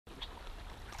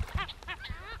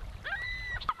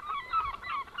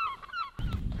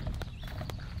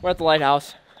We're at the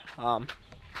lighthouse.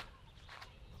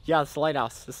 Yeah, it's the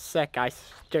lighthouse. This is sick, guys.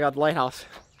 Check out the lighthouse.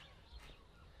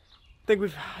 I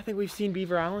think we've seen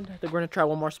Beaver Island. I think we're gonna try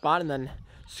one more spot and then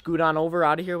scoot on over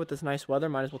out of here with this nice weather.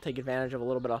 Might as well take advantage of a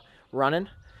little bit of running.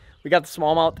 We got the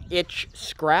smallmouth itch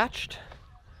scratched.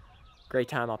 Great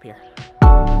time up here.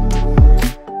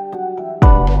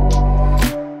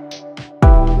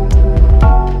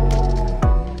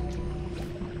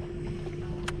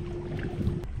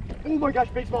 Oh my gosh,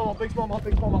 big smallmouth, big smallmouth,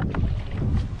 big smallmouth.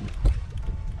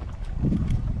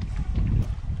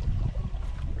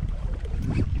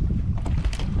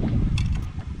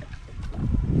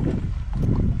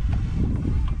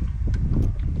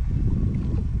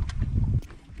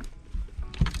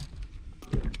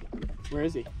 Where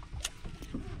is he?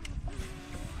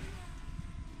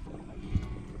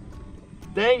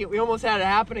 Dang it, we almost had it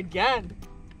happen again.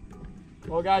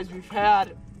 Well guys, we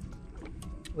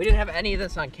didn't have any of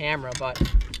this on camera, but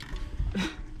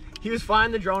he was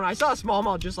flying the drone. I saw a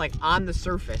smallmouth just like on the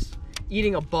surface,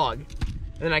 eating a bug.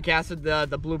 And then I casted the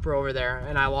blooper over there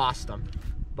and I lost him.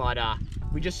 But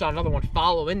we just saw another one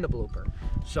follow in the blooper.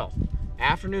 So,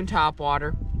 afternoon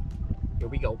topwater, here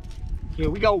we go. Here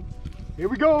we go. Here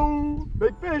we go!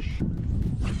 Big fish!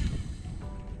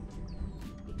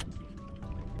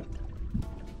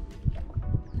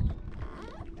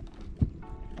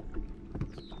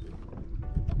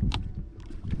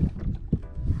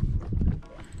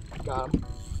 Got him.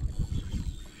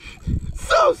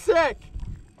 So sick!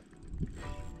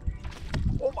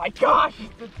 Oh my gosh,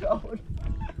 it's the toad.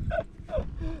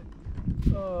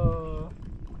 Oh,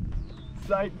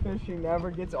 sight fishing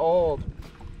never gets old.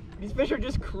 These fish are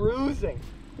just cruising.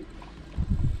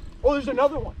 Oh, there's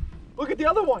another one. Look at the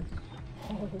other one.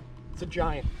 Oh, it's a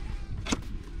giant.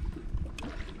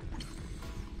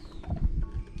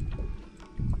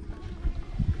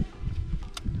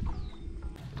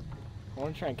 I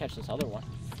want to try and catch this other one.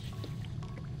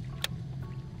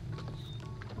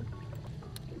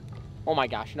 Oh my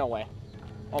gosh, no way.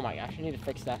 Oh my gosh, I need to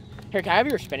fix that. Here, can I have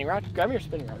your spinning rod? Grab me your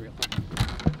spinning rod real quick.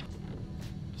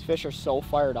 These fish are so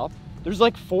fired up. There's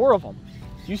like 4 of them.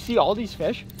 Do you see all these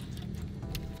fish?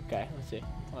 Okay, let's see.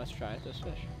 Let's try this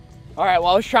fish. All right,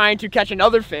 well, I was trying to catch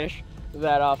another fish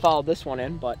that followed this one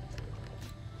in, but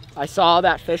I saw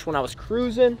that fish when I was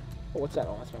cruising. Oh, what's that?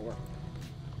 Oh, that's my work.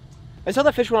 I saw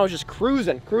that fish when I was just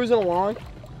cruising along.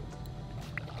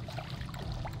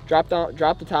 Dropped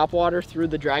the top water, threw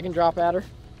the drag and drop at her.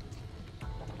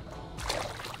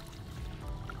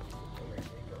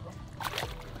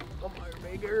 Come here,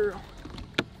 big girl.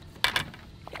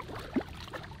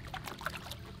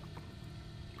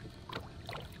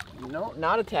 No,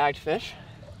 not a tagged fish.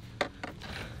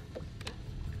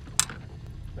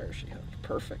 There she goes.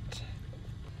 Perfect.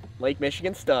 Lake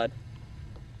Michigan stud.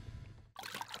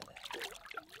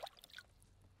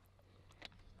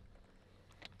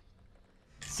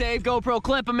 Save GoPro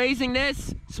clip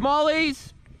amazingness.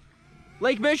 Smallies.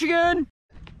 Lake Michigan.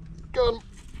 Got him.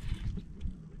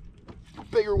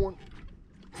 Bigger one.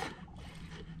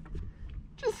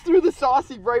 Just threw the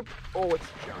saucy right. Oh, it's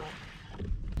giant.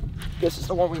 This is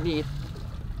the one we need.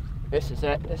 This is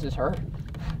it. This is her.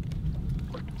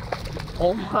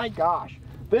 Oh my gosh.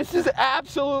 This is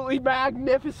absolutely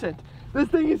magnificent. This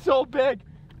thing is so big.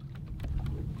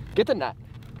 Get the net.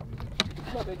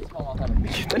 How big is small?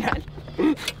 Get the net.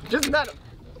 Just net him.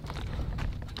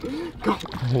 Go.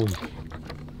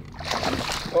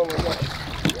 Oh my gosh.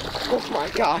 Oh my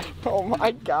gosh. Oh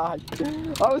my gosh.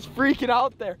 I was freaking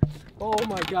out there. Oh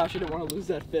my gosh. I didn't want to lose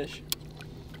that fish.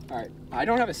 All right, I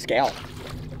don't have a scale.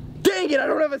 Dang it, I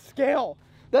don't have a scale.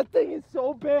 That thing is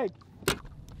so big.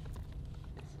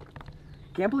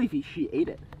 Can't believe she ate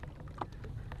it.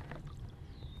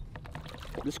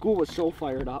 The school was so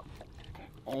fired up.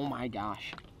 Oh my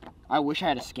gosh. I wish I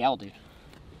had a scale, dude.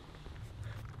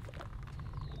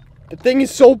 The thing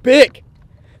is so big.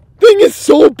 Thing is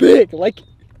so big. Like,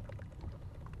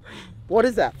 what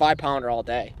is that? 5-pounder all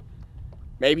day?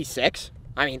 Maybe 6?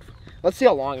 I mean, let's see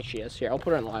how long she is. Here, I'll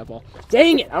put her in the live well.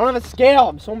 Dang it, I don't have a scale.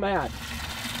 I'm so mad.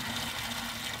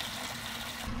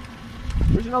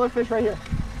 There's another fish right here.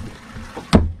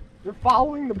 They're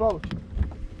following the boat.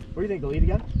 What do you think, they'll eat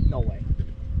again? No way.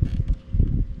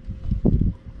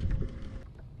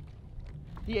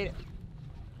 He ate it.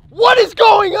 What is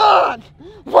going on?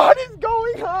 What is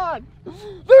going on?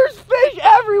 There's fish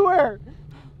everywhere.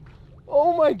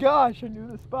 Oh my gosh, I knew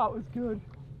this spot was good.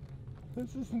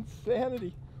 This is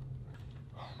insanity.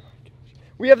 Oh my gosh.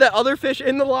 We have that other fish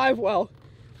in the live well.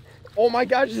 Oh my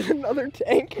gosh, there's another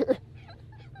tanker.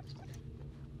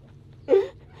 All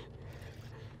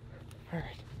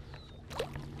right.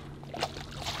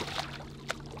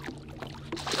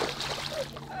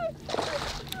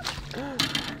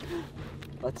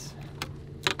 let's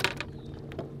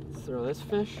throw this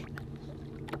fish.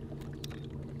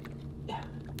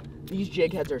 These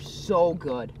jig heads are so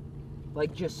good.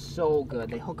 Like, just so good.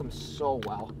 They hook them so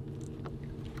well.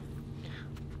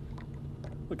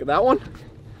 Look at that one.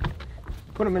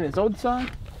 Put him in his own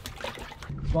side.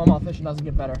 Smallmouth fishing doesn't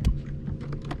get better.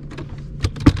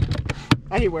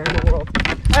 Anywhere in the world.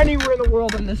 Anywhere in the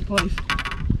world in this place.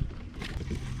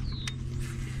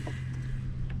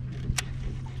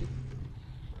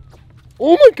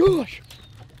 Oh my gosh!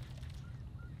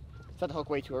 Set the hook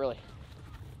way too early.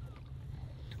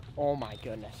 Oh my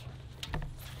goodness.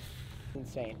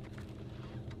 Insane.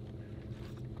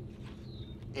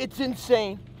 It's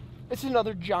insane. It's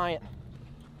another giant.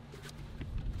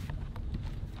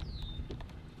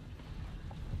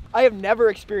 I have never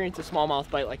experienced a smallmouth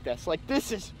bite like this. Like,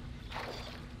 this is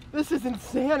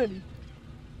insanity.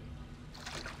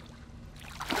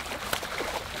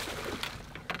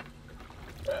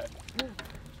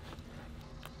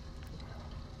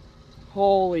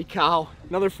 Holy cow.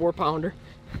 Another 4-pounder.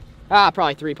 Ah,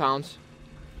 probably 3 pounds.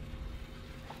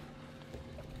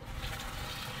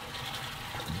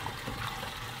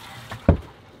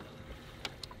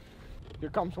 Here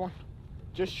comes one.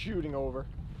 Just shooting over.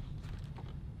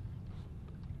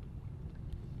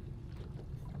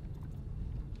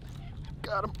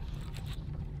 Got him.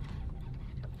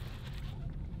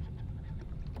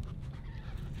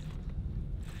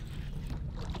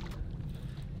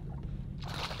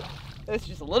 It's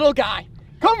just a little guy.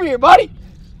 Come here, buddy.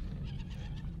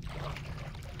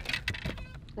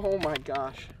 Oh my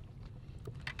gosh.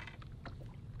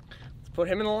 Let's put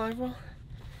him in the live well.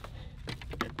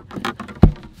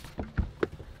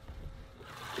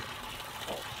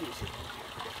 Oh, jeez.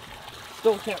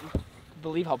 Still can't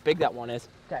believe how big that one is.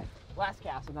 Okay, last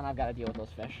cast, and then I've got to deal with those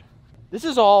fish. This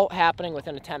is all happening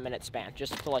within a 10-minute span,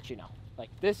 just to let you know. Like,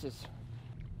 this is,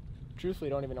 truthfully,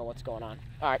 don't even know what's going on.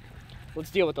 All right, let's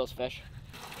deal with those fish.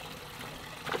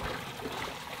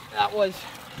 That was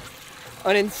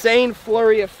an insane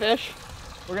flurry of fish.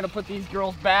 We're gonna put these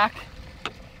girls back.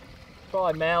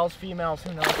 Probably males, females,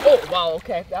 who knows. Oh, wow,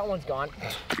 okay, that one's gone.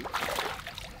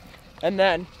 And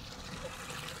then,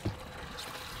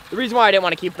 the reason why I didn't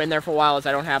want to keep them in there for a while is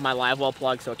I don't have my live well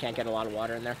plugged, so it can't get a lot of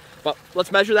water in there. But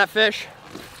let's measure that fish.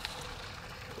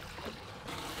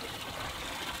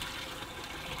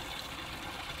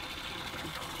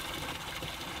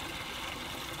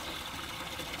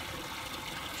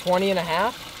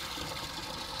 $20.5.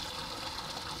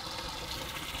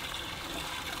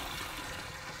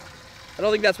 I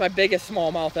don't think that's my biggest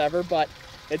smallmouth ever, but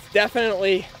it's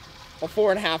definitely a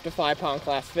 4.5 to 5 pound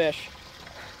class fish.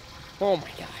 Oh my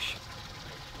gosh.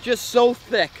 Just so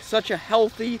thick, such a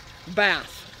healthy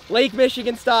bass. Lake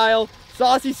Michigan style,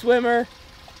 saucy swimmer.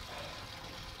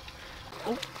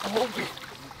 Oh, oh.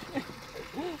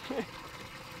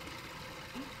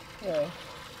 Yeah.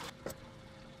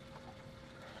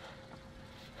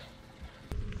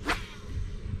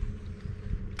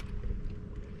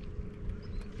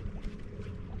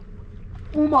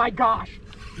 Oh my gosh,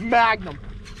 Magnum.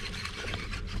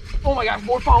 Oh my gosh,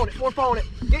 more found it.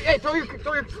 Hey, throw your,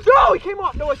 no, he came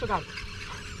off. No, I still got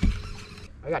him.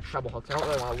 I got treble hooks. I don't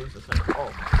really want to lose this thing.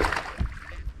 Oh.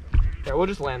 Okay, we'll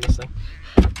just land this thing.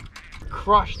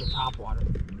 Crush the top water.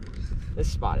 This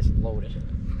spot is loaded.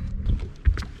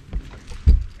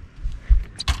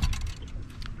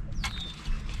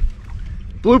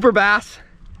 Blooper bass.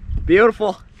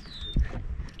 Beautiful.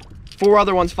 4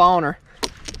 other ones following her.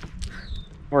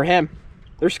 Or him.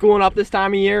 They're schooling up this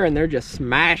time of year and they're just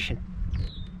smashing.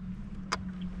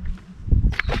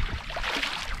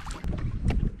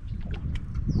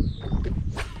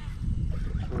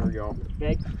 There we go.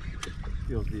 Big?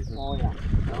 Feels decent. Oh yeah.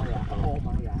 Oh yeah. Oh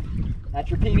my gosh. That's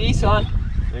your PB, son.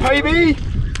 PB!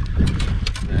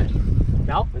 Yeah.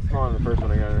 No? It's smaller than the first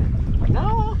one I got, right?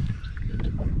 No.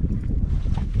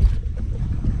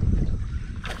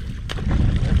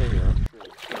 I think you're right.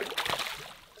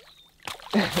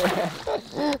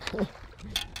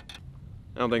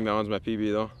 I don't think that one's my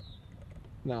PB though.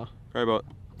 No. Probably about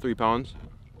 3 pounds.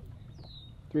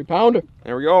 3 pounder.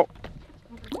 There we go.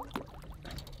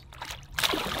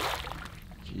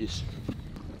 Jeez.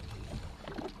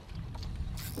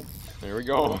 There we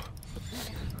go.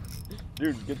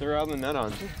 Dude, get the rod and the net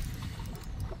on.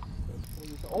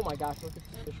 Oh my gosh, look at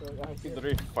this fish right You could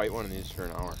literally fight one of these for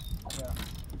an hour. Yeah.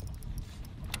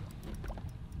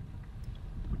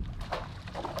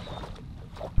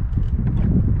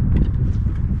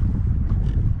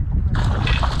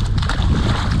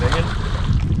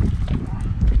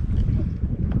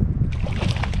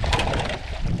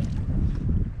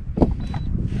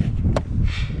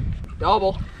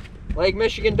 Double. Lake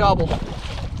Michigan double.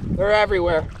 They're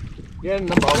everywhere. Get in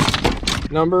the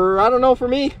boat. Number, I don't know for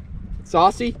me.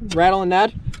 Saucy, Rattle and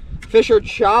Ned. Fish are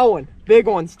chowing. Big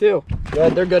ones too.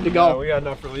 Good, they're good to go. Yeah, we got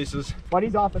enough releases.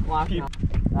 Buddy's off the clock now.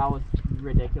 That was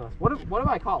ridiculous. What have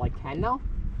I caught? Like 10 now?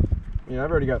 Yeah,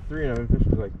 I've already got 3 and I've been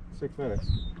fishing for like 6 minutes.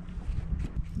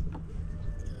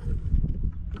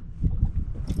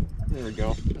 There we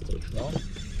go. That's a trout.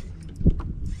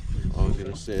 I was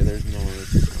gonna say there's no other.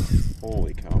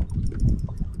 Holy cow.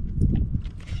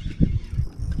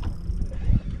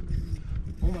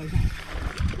 Oh my god.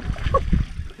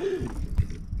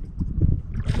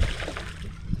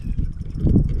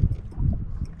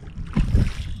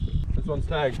 This one's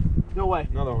tagged. No way.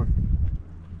 Another one.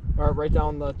 Alright, write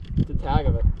down the tag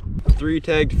of it. 3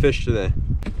 tagged fish today.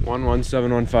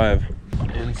 11715.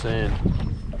 Insane.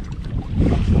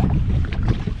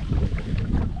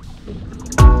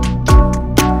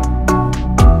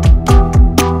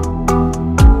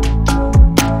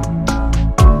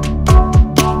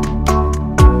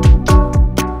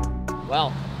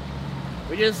 Well,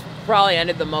 we just probably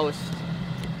ended the most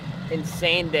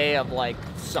insane day of like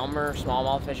summer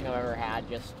smallmouth fishing I've ever had.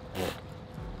 Just,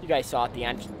 you guys saw at the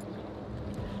end.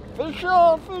 Fish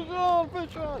on, fish on,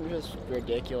 fish on. Just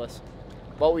ridiculous.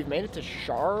 But we've made it to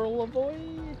Charlevoix.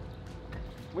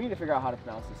 We need to figure out how to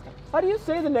pronounce this town. How do you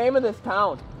say the name of this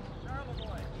town?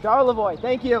 Charlevoix. Charlevoix,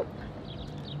 thank you.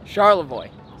 Charlevoix.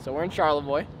 So we're in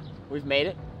Charlevoix. We've made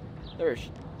it.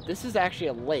 This is actually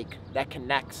a lake that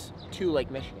connects to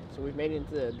Lake Michigan. So we've made it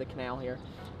into the canal here.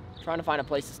 Trying to find a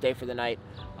place to stay for the night.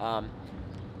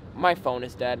 My phone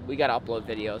is dead. We gotta upload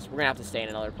videos. We're gonna have to stay in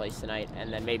another place tonight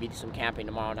and then maybe do some camping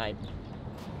tomorrow night.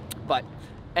 But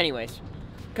anyways,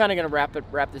 kind of gonna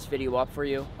wrap this video up for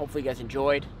you. Hopefully you guys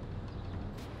enjoyed.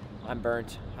 I'm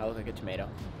burnt. I look like a tomato.